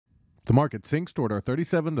The market sinks toward our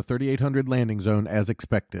 37 to 3800 landing zone as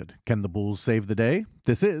expected. Can the bulls save the day?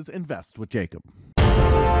 This is Invest with Jacob.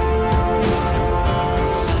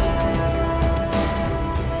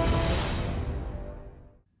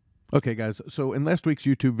 Okay, guys, so in last week's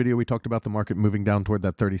YouTube video, we talked about the market moving down toward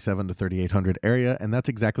that 37 to 3800 area, and that's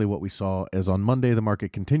exactly what we saw as on Monday, the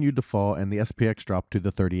market continued to fall and the SPX dropped to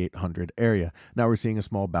the 3800 area. Now we're seeing a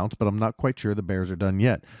small bounce, but I'm not quite sure the bears are done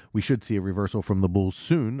yet. We should see a reversal from the bulls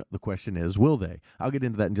soon. The question is, will they? I'll get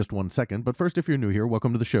into that in just 1 second, but first, if you're new here,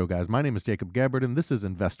 welcome to the show, guys. My name is Jacob Gabbard, and this is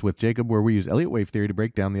Invest with Jacob, where we use Elliott Wave Theory to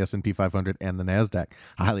break down the SP 500 and the NASDAQ.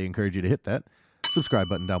 I highly encourage you to hit that subscribe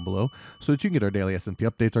button down below so that you can get our daily S&P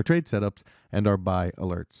updates, our trade setups, and our buy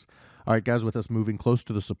alerts. All right, guys, with us moving close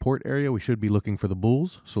to the support area, we should be looking for the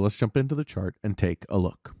bulls. So let's jump into the chart and take a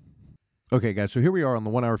look. Okay, guys, so here we are on the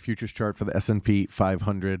 1-hour futures chart for the S&P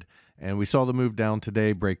 500, and we saw the move down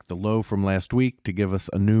today break the low from last week to give us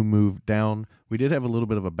a new move down. We did have a little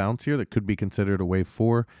bit of a bounce here that could be considered a wave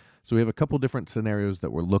 4. So we have a couple different scenarios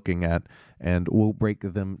that we're looking at, and we'll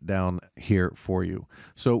break them down here for you.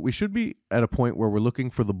 So we should be at a point where we're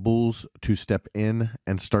looking for the bulls to step in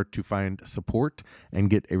and start to find support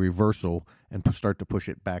and get a reversal and start to push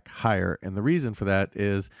it back higher. And the reason for that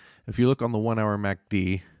is if you look on the 1-hour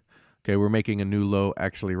MACD, okay, we're making a new low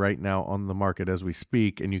actually right now on the market as we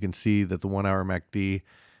speak, and you can see that the 1-hour MACD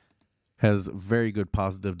has very good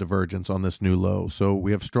positive divergence on this new low. So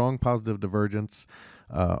we have strong positive divergence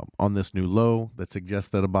on this new low that suggests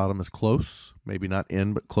that a bottom is close, maybe not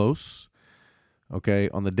in, but close. Okay,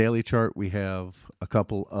 on the daily chart, we have a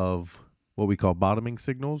couple of what we call bottoming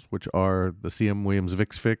signals, which are the CM Williams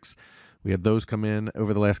VIX fix. We had those come in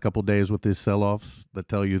over the last couple days with these sell-offs that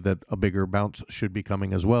tell you that a bigger bounce should be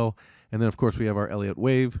coming as well. And then, of course, we have our Elliott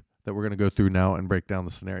Wave that we're going to go through now and break down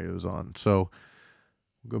the scenarios on. So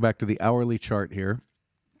go back to the hourly chart here.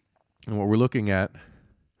 And what we're looking at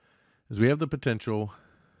is we have the potential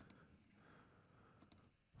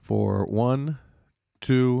for 1,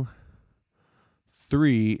 2,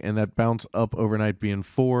 3, and that bounce up overnight being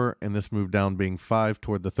 4, and this move down being 5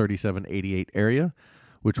 toward the 3788 area,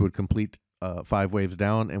 which would complete 5 waves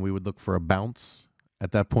down, and we would look for a bounce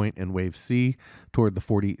at that point in wave C toward the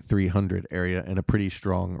 4300 area and a pretty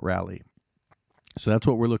strong rally. So that's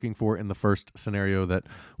what we're looking for in the first scenario, that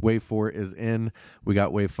wave 4 is in, we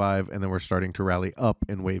got wave 5, and then we're starting to rally up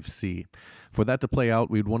in wave C. For that to play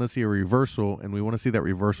out, we'd want to see a reversal, and we want to see that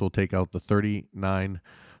reversal take out the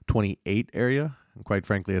 3928 area. And quite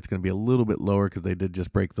frankly, it's going to be a little bit lower because they did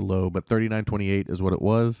just break the low, but 3928 is what it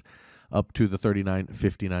was, up to the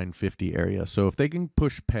 3959.50 area. So if they can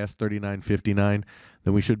push past 3959,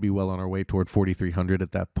 then we should be well on our way toward 4300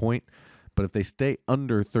 at that point. But if they stay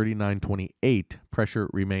under 3928, pressure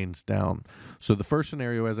remains down. So the first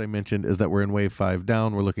scenario, as I mentioned, is that we're in wave 5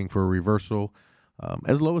 down. We're looking for a reversal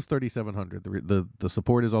as low as 3700. The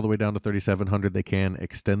support is all the way down to 3700. They can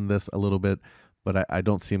extend this a little bit, but I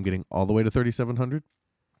don't see them getting all the way to 3700.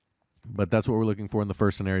 But that's what we're looking for in the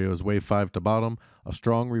first scenario, is wave 5 to bottom, a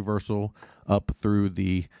strong reversal up through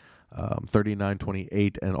the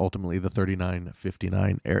 3928 and ultimately the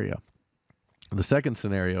 3959 area. The second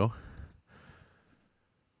scenario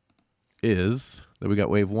is that we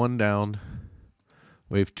got wave 1 down,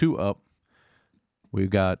 wave 2 up,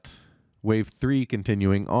 we've got wave 3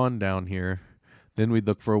 continuing on down here. Then we'd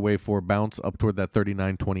look for a wave 4 bounce up toward that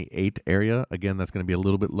 3928 area. Again, that's going to be a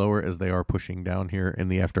little bit lower as they are pushing down here in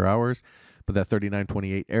the after hours, but that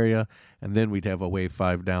 3928 area, and then we'd have a wave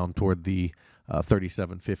 5 down toward the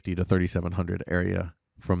 3750 to 3700 area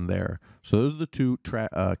from there. So those are the two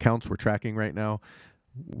counts we're tracking right now.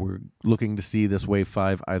 We're looking to see this wave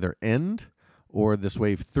 5 either end or this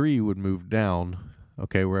wave 3 would move down,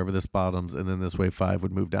 okay, wherever this bottoms, and then this wave 5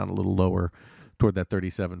 would move down a little lower toward that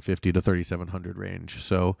 3750 to 3700 range.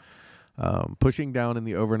 So pushing down in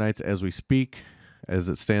the overnights as we speak. As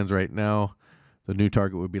it stands right now, the new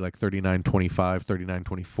target would be like 3925,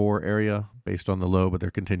 3924 area based on the low, but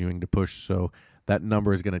they're continuing to push. So that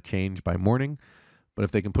number is going to change by morning. But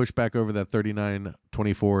if they can push back over that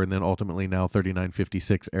 3924 and then ultimately now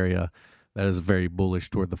 3956 area, that is very bullish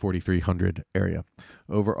toward the 4300 area.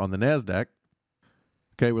 Over on the NASDAQ,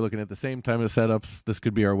 okay, we're looking at the same time as setups. This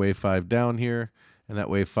could be our wave 5 down here, and that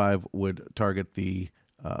wave 5 would target the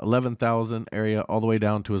 11,000 area all the way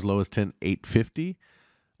down to as low as 10,850.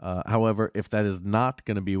 However, if that is not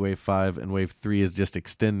going to be wave 5 and wave 3 is just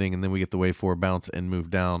extending and then we get the wave 4 bounce and move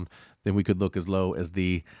down, then we could look as low as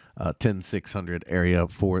the 10,600 area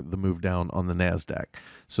for the move down on the NASDAQ.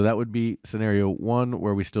 So that would be scenario 1,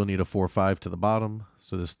 where we still need a 4-5 to the bottom.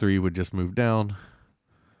 So this 3 would just move down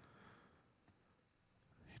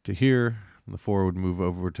to here, The 4 would move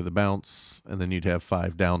over to the bounce, and then you'd have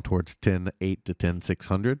 5 down towards 10.8 to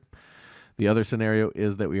 10.600. The other scenario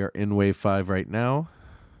is that we are in wave 5 right now,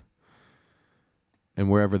 and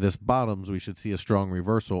wherever this bottoms, we should see a strong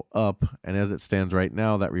reversal up. And as it stands right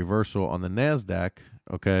now, that reversal on the NASDAQ,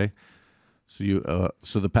 okay,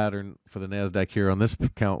 so the pattern for the NASDAQ here on this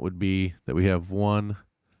count would be that we have one,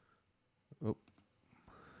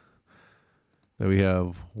 that we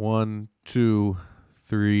have 1, 2,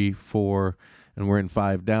 3, 4, and we're in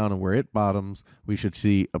 5 down, and where it bottoms, we should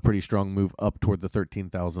see a pretty strong move up toward the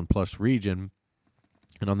 13,000 plus region.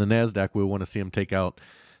 And on the NASDAQ, we want to see them take out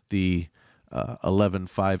the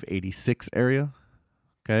 11,586 area.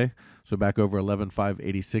 Okay, so back over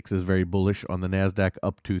 11,586 is very bullish on the NASDAQ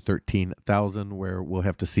up to 13,000, where we'll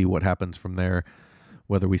have to see what happens from there,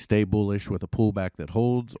 whether we stay bullish with a pullback that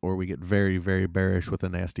holds or we get very, very bearish with a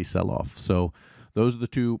nasty sell-off. So those are the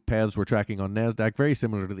two paths we're tracking on NASDAQ, very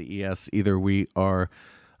similar to the ES. Either we are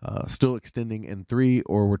still extending in 3,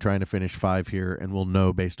 or we're trying to finish 5 here, and we'll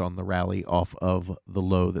know based on the rally off of the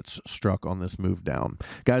low that's struck on this move down.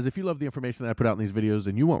 Guys, if you love the information that I put out in these videos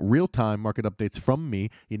and you want real-time market updates from me,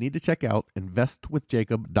 you need to check out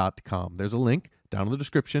investwithjacob.com. There's a link down in the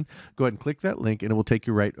description. Go ahead and click that link, and it will take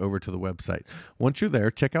you right over to the website. Once you're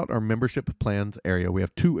there, check out our membership plans area. We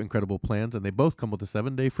have 2 incredible plans, and they both come with a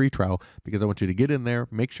 7-day free trial, because I want you to get in there,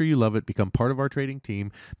 make sure you love it, become part of our trading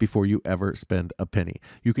team before you ever spend a penny.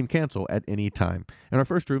 You can cancel at any time. In our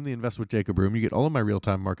first room, the Invest with Jacob room, you get all of my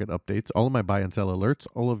real-time market updates, all of my buy and sell alerts,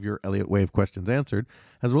 all of your Elliott Wave questions answered,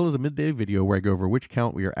 as well as a midday video where I go over which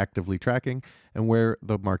count we are actively tracking and where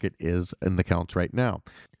the market is in the counts right now.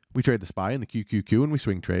 We trade the SPY and the QQQ, and we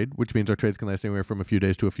swing trade, which means our trades can last anywhere from a few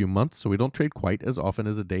days to a few months, so we don't trade quite as often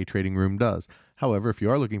as a day trading room does. However, if you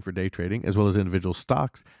are looking for day trading as well as individual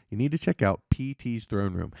stocks, you need to check out PT's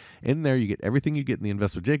Throne Room. In there, you get everything you get in the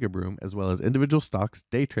Invest with Jacob room, as well as individual stocks,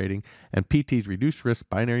 day trading, and PT's reduced risk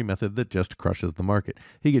binary method that just crushes the market.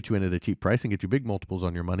 He gets you in at a cheap price and gets you big multiples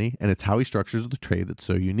on your money, and it's how he structures the trade that's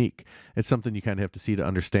so unique. It's something you kind of have to see to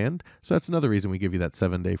understand, so that's another reason we give you that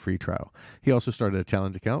 7-day free trial. He also started a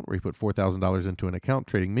challenge account where he put $4,000 into an account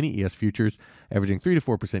trading mini ES futures, averaging 3 to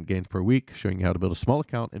 4% gains per week, showing you how to build a small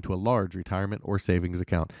account into a large retirement or savings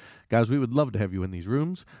account. Guys, we would love to have you in these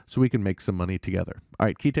rooms so we can make some money together. All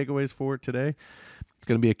right, key takeaways for today. It's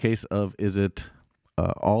going to be a case of, is it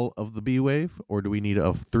all of the B wave, or do we need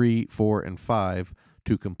a 3, 4, and 5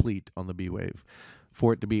 to complete on the B wave?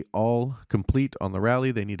 For it to be all complete on the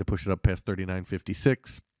rally, they need to push it up past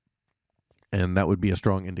 39.56. And that would be a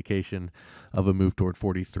strong indication of a move toward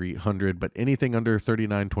 4,300. But anything under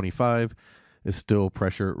 39.25 is still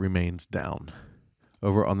pressure remains down.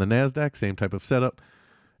 Over on the NASDAQ, same type of setup.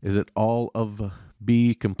 Is it all of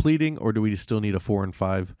B completing, or do we still need a 4 and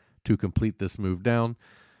 5 to complete this move down?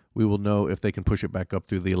 We will know if they can push it back up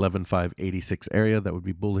through the 11,586 area. That would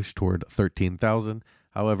be bullish toward 13,000.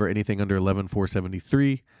 However, anything under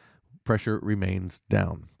 11,473, pressure remains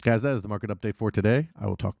down. Guys, that is the market update for today. I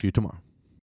will talk to you tomorrow.